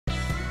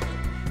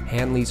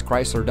Hanlees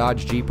Chrysler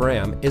Dodge Jeep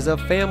Ram is a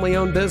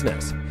family-owned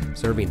business,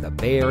 serving the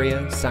Bay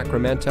Area,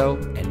 Sacramento,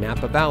 and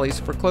Napa Valleys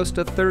for close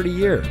to 30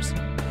 years.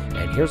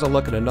 And here's a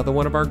look at another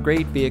one of our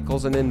great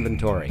vehicles in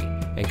inventory,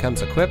 and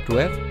comes equipped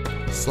with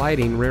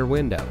sliding rear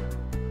window,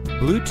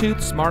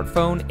 Bluetooth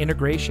smartphone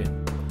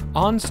integration,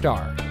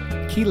 OnStar,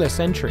 keyless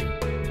entry,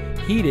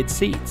 heated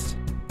seats,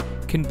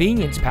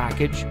 convenience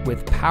package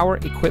with power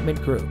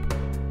equipment group,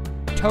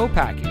 tow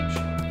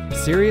package,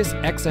 Sirius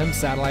XM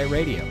satellite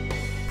radio,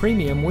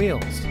 premium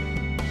wheels,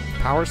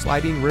 power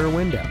sliding rear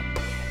window,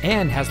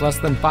 and has less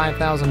than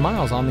 5,000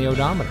 miles on the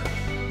odometer.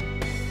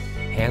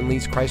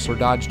 Hanlees Chrysler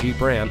Dodge Jeep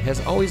Ram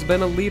has always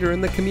been a leader in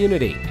the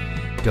community,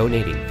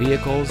 donating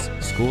vehicles,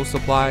 school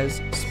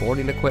supplies,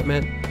 sporting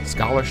equipment,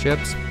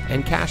 scholarships,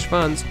 and cash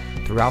funds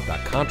throughout the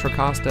Contra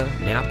Costa,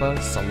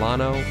 Napa,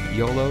 Solano,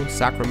 Yolo,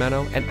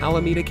 Sacramento, and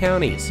Alameda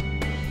counties.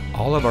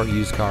 All of our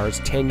used cars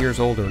 10 years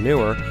old or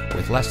newer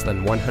with less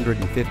than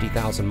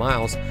 150,000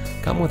 miles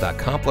come with a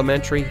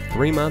complimentary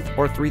 3-month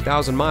or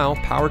 3,000-mile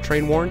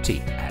powertrain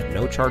warranty at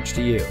no charge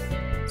to you.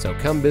 So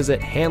come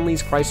visit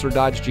Hanlees Chrysler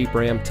Dodge Jeep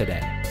Ram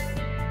today.